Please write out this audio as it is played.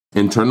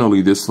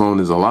Internally, this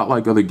phone is a lot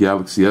like other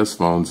Galaxy S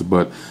phones,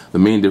 but the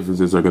main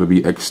differences are going to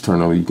be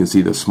externally. You can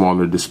see the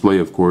smaller display,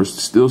 of course,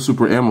 still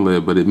Super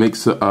AMOLED, but it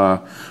makes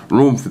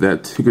room for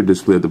that ticker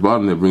display at the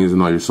bottom that brings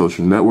in all your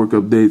social network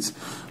updates,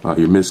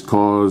 your missed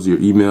calls, your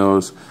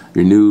emails,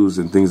 your news,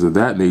 and things of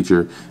that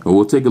nature. And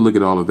we'll take a look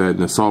at all of that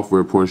in the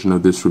software portion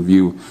of this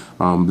review.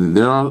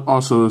 There are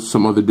also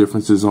some other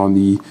differences on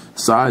the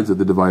sides of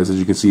the device. As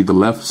you can see, the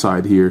left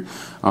side here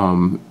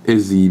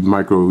is the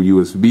micro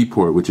USB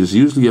port, which is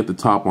usually at the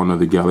top on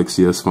other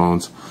Galaxy S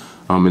phones.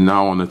 And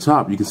now on the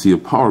top, you can see a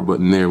power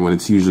button there when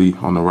it's usually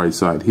on the right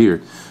side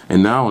here.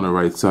 And now on the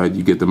right side,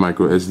 you get the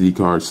micro SD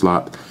card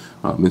slot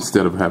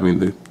instead of having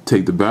to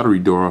take the battery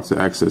door off to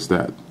access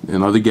that.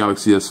 In other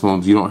Galaxy S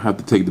phones, you don't have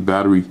to take the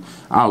battery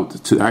out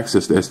to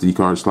access the SD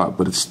card slot,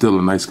 but it's still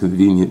a nice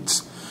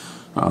convenience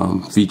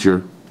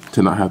feature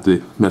to not have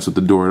to mess with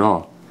the door at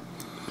all.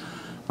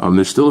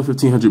 There's still a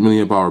 1500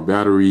 milliamp hour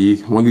battery,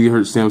 1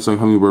 GHz Samsung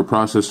Hummingbird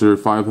processor,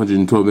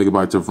 512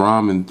 megabytes of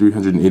ROM, and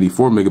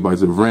 384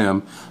 megabytes of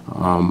RAM.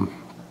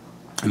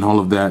 And all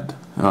of that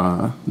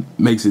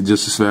makes it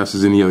just as fast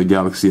as any other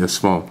Galaxy S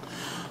phone.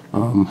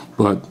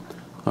 But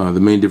the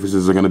main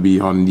differences are going to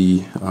be on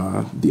the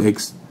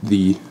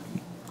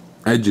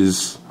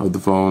edges of the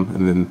phone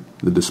and then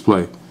the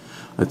display.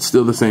 It's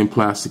still the same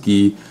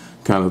plasticky,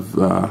 kind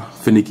of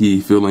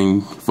finicky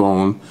feeling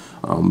phone.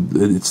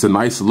 It's a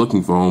nice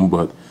looking phone,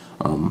 but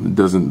it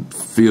doesn't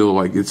feel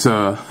like it's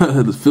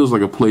it feels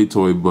like a play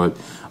toy, but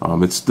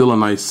it's still a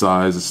nice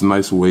size. It's a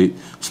nice weight,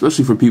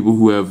 especially for people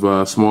who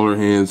have smaller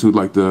hands who'd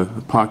like to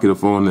pocket a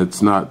phone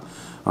that's not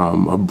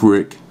a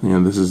brick.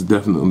 And this is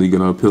definitely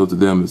going to appeal to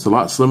them. It's a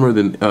lot slimmer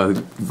than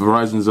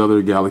Verizon's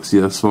other Galaxy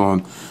S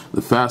phone,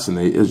 the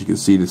Fascinate. As you can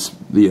see,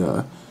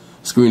 the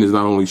screen is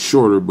not only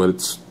shorter, but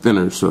it's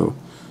thinner, so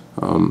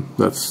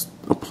that's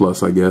a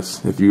plus, I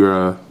guess. If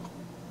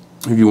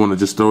you want to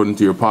just throw it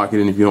into your pocket,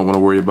 and if you don't want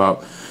to worry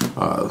about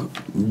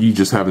you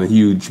just having a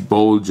huge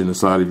bulge in the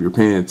side of your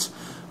pants,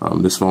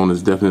 this phone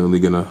is definitely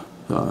going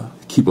to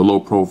keep a low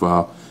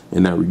profile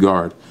in that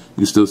regard.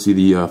 You still see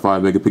the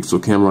 5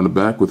 megapixel camera on the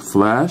back with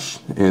flash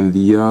and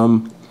the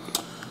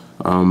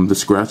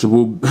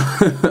scratchable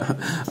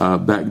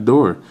back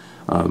door.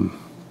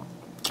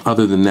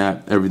 Other than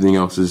that, everything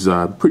else is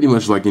pretty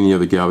much like any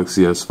other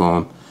Galaxy S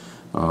phone.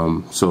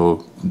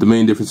 So the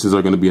main differences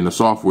are going to be in the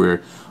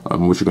software,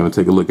 which we're going to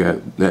take a look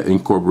at, that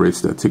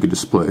incorporates that ticker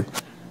display.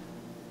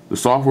 The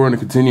software in the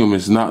Continuum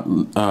is not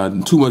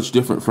too much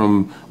different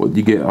from what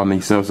you get on the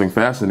Samsung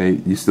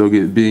Fascinate. You still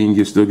get Bing,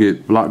 you still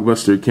get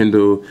Blockbuster,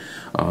 Kindle,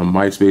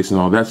 MySpace, and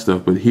all that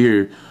stuff. But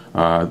here,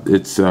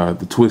 it's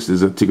the twist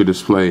is a ticker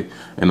display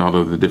and all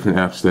of the different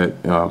apps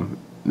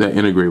that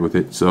integrate with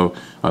it. So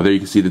there you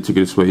can see the ticker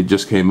display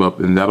just came up,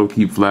 and that'll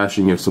keep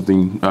flashing if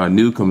something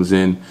new comes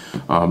in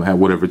at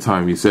whatever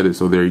time you set it.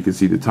 So there you can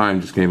see the time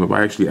just came up.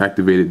 I actually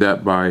activated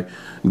that by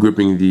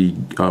gripping the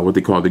what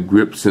they call the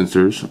grip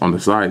sensors on the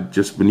side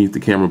just beneath the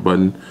camera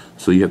button.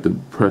 So you have to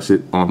press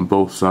it on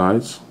both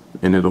sides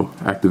and it'll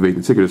activate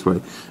the ticker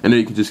display. And then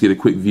you can just get a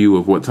quick view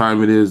of what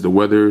time it is, the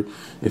weather,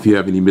 if you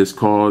have any missed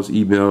calls,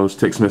 emails,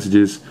 text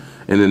messages,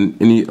 and then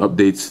any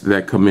updates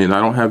that come in.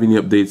 I don't have any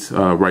updates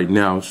right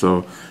now,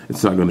 so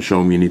it's not going to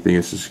show me anything.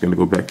 It's just going to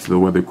go back to the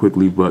weather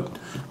quickly. But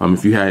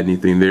if you had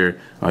anything there,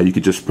 you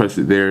could just press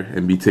it there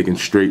and be taken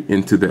straight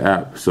into the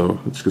app. So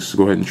let's just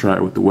go ahead and try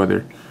it with the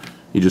weather.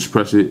 You just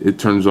press it, it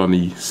turns on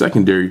the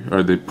secondary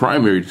or the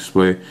primary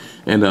display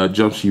and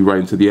jumps you right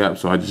into the app.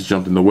 So I just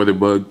jumped in the weather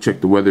bug, check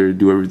the weather,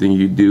 do everything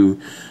you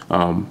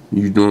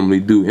normally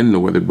do in the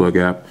weather bug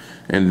app.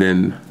 And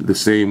then the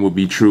same would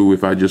be true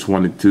if I just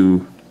wanted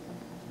to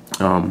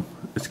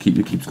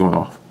it keeps going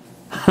off.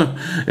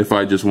 If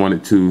I just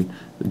wanted to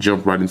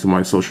jump right into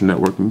my social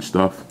networking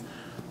stuff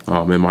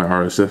and my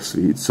RSS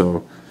feed.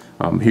 So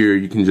here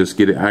you can just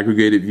get an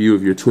aggregated view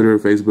of your Twitter,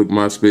 Facebook,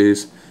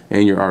 MySpace,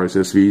 and your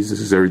RSS feeds.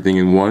 This is everything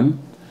in one.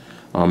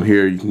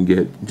 Here you can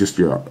get just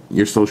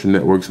your social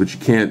networks, but you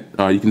can't.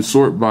 You can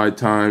sort by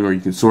time, or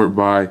you can sort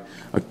by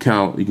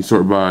account. You can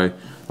sort by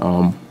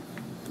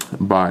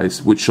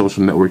which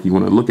social network you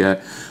want to look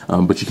at,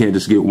 but you can't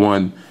just get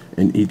one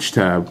in each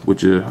tab,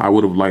 which I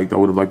would have liked. I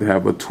would have liked to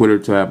have a Twitter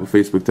tab, a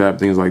Facebook tab,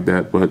 things like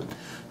that. But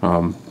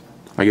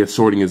I guess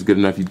sorting is good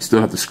enough. You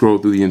still have to scroll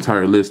through the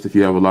entire list if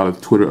you have a lot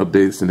of Twitter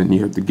updates, and then you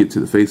have to get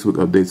to the Facebook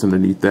updates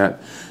underneath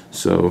that.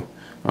 So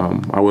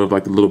I would have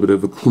liked a little bit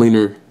of a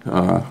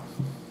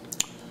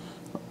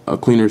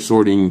cleaner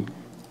sorting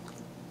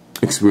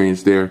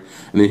experience there.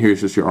 And then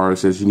here's just your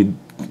RSS. You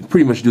can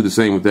pretty much do the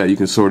same with that. You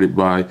can sort it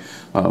by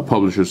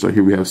publishers. So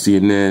here we have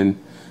CNN,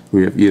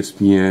 we have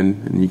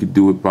ESPN, and you could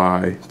do it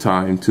by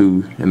time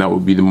too, and that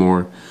would be the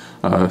more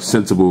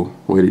sensible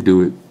way to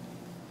do it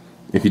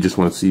if you just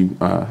want to see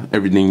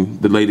everything,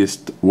 the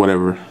latest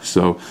whatever.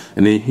 So,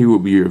 and then here will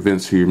be your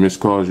events for your missed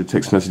calls, your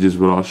text messages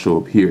will all show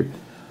up here.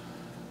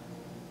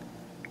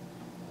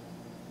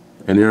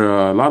 And there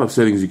are a lot of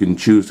settings you can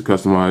choose to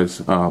customize,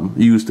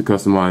 use to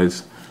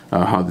customize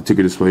how the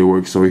ticker display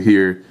works. So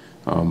here,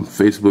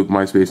 Facebook,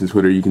 MySpace, and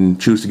Twitter, you can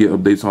choose to get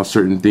updates on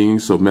certain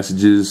things. So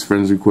messages,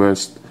 friends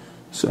requests,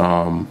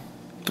 And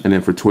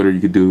then for Twitter,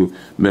 you could do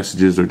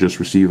messages or just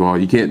receive all.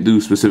 You can't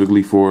do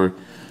specifically for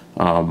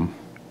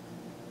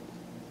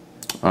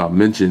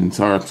mentions,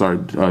 or I'm sorry,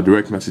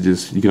 direct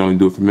messages. You can only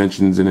do it for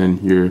mentions and then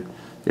your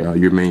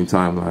main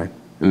timeline.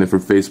 And then for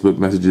Facebook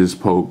messages,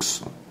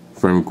 pokes,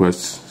 friend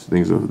requests,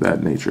 things of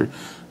that nature.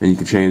 And you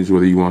can change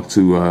whether you want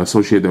to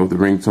associate that with the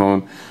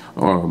ringtone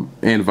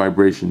and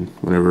vibration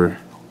whenever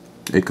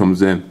it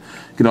comes in.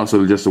 You can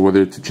also adjust the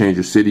weather to change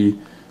your city.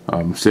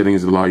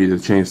 Settings allow you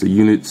to change the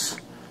units,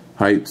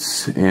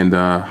 heights, and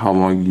how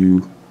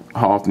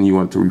often you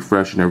want to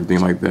refresh and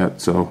everything like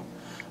that. So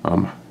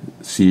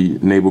see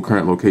enable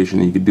current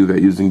location. You could do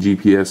that using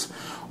GPS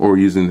or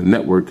using the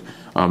network.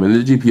 And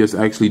the GPS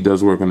actually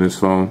does work on this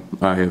phone.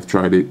 I have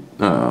tried it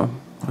a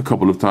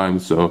couple of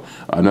times, so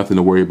nothing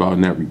to worry about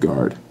in that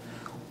regard.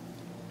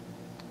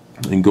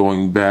 And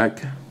going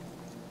back,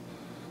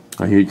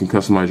 here you can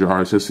customize your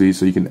RSS feed,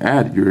 so you can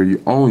add your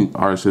own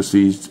RSS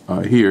feeds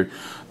here.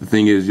 The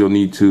thing is, you'll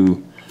need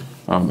to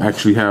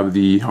actually have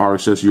the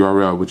RSS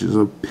URL, which is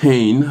a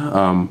pain,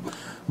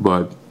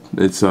 but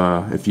it's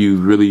if you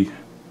really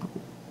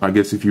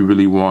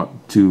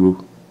want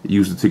to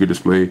use the ticker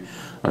display,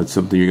 it's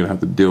something you're gonna have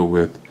to deal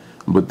with.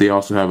 But they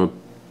also have a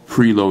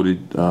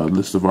preloaded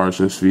list of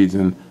RSS feeds,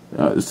 and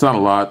it's not a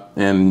lot,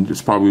 and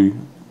it's probably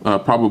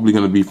going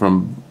to be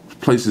from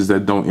places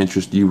that don't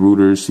interest you: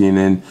 Reuters,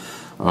 CNN.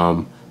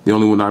 The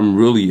only one I'm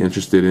really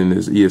interested in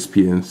is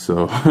ESPN.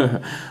 So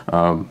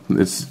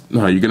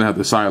you're gonna have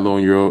to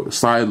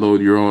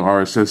sideload your own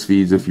RSS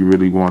feeds if you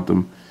really want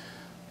them.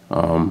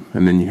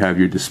 And then you have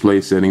your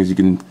display settings. You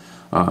can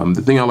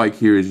the thing I like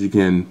here is you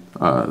can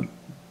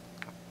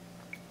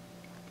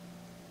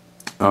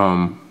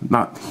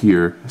not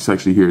here, it's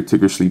actually here,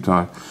 ticker sleep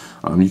time.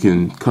 You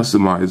can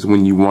customize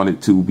when you want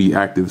it to be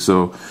active.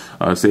 So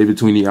say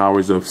between the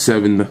hours of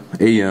 7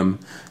 a.m.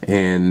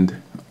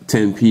 and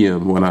 10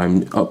 p.m. when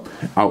I'm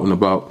out and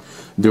about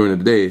during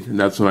the day, and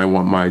that's when I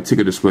want my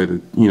ticker display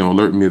to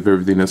alert me of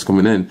everything that's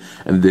coming in.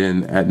 And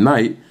then at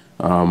night,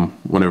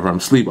 whenever I'm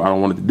asleep, I don't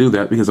want it to do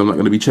that because I'm not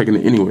going to be checking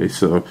it anyway.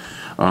 So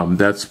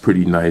that's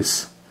pretty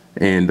nice.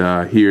 And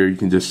here you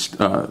can just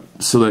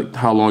select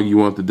how long you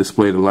want the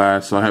display to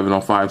last. So I have it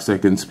on 5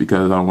 seconds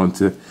because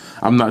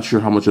I'm not sure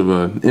how much of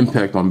an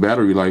impact on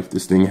battery life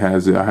this thing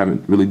has. I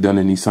haven't really done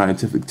any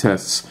scientific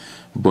tests,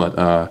 but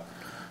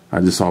I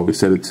just always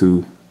set it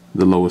to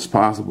the lowest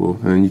possible.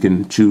 And then you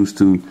can choose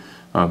to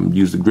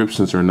use the grip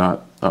sensor or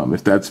not.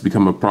 If that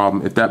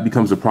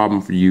becomes a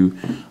problem for you,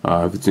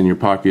 if it's in your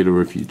pocket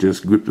or if you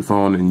just grip the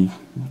phone and you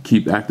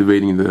keep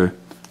activating the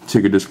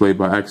ticker display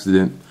by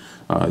accident,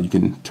 you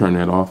can turn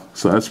that off.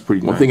 So that's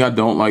pretty nice. One thing I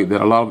don't like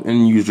that a lot of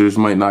end users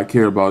might not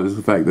care about is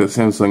the fact that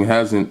Samsung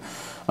hasn't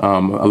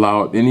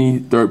allowed any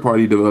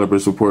third-party developer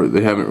support.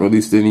 They haven't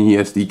released any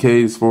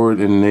SDKs for it,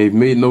 and they've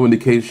made no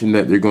indication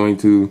that they're going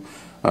to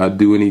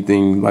do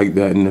anything like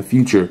that in the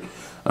future.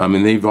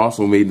 And they've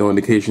also made no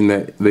indication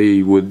that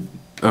they would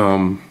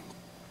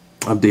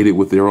update it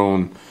with their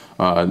own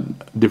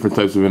different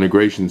types of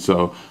integration.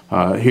 So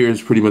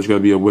here's pretty much going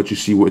to be a what you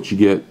see, what you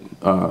get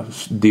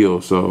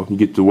deal. So you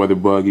get the weather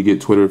bug, you get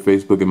Twitter,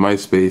 Facebook, and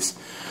MySpace.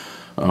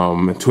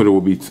 And Twitter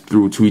will be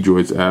through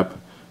TweetDroid's app.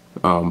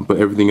 But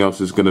everything else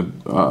is going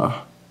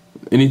to,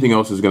 anything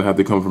else is going to have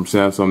to come from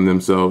Samsung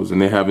themselves, and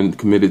they haven't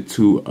committed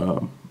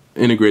to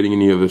integrating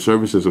any of the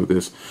services with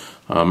this.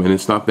 And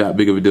it's not that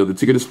big of a deal. The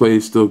ticker display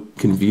is still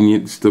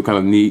convenient, still kind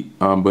of neat,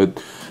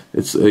 but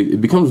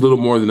it becomes a little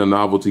more than a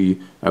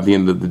novelty at the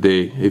end of the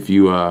day if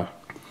you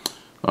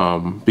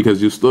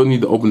because you still need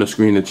to open the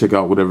screen to check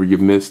out whatever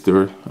you've missed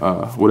or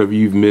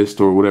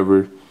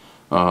whatever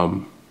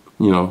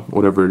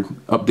whatever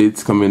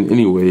updates come in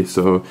anyway.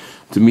 So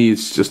to me,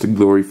 it's just a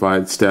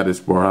glorified status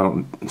bar. I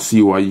don't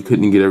see why you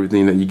couldn't get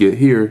everything that you get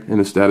here in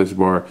a status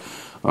bar.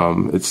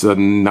 It's a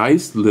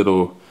nice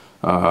little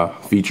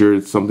feature.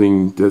 It's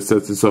something that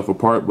sets itself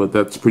apart, but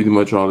that's pretty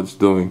much all it's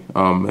doing.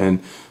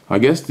 And I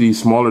guess the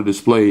smaller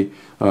display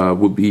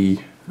would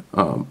be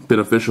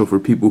beneficial for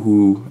people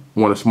who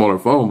want a smaller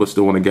phone but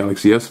still want a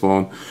Galaxy S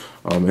phone,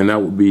 and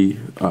that would be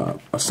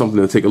something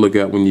to take a look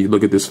at when you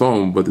look at this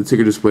phone. But the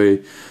ticker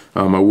display,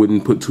 I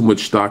wouldn't put too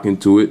much stock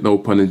into it, no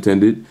pun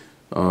intended.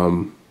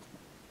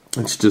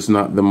 It's just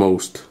not the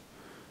most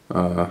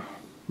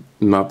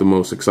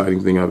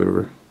exciting thing I've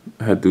ever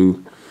had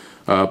to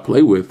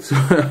play with.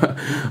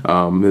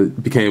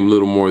 It became a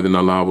little more than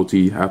a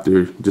novelty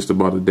after just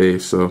about a day.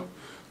 So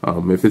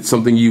if it's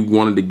something you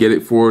wanted to get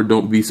it for,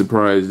 don't be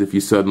surprised if you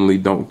suddenly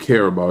don't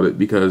care about it,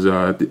 because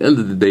at the end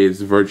of the day,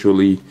 it's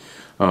virtually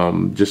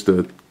just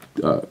a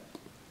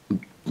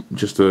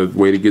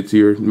way to get to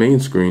your main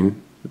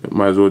screen.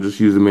 Might as well just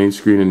use the main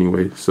screen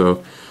anyway.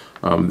 So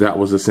that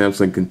was the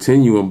Samsung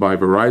Continuum by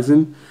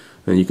Verizon,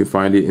 and you can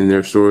find it in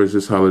their stores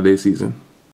this holiday season.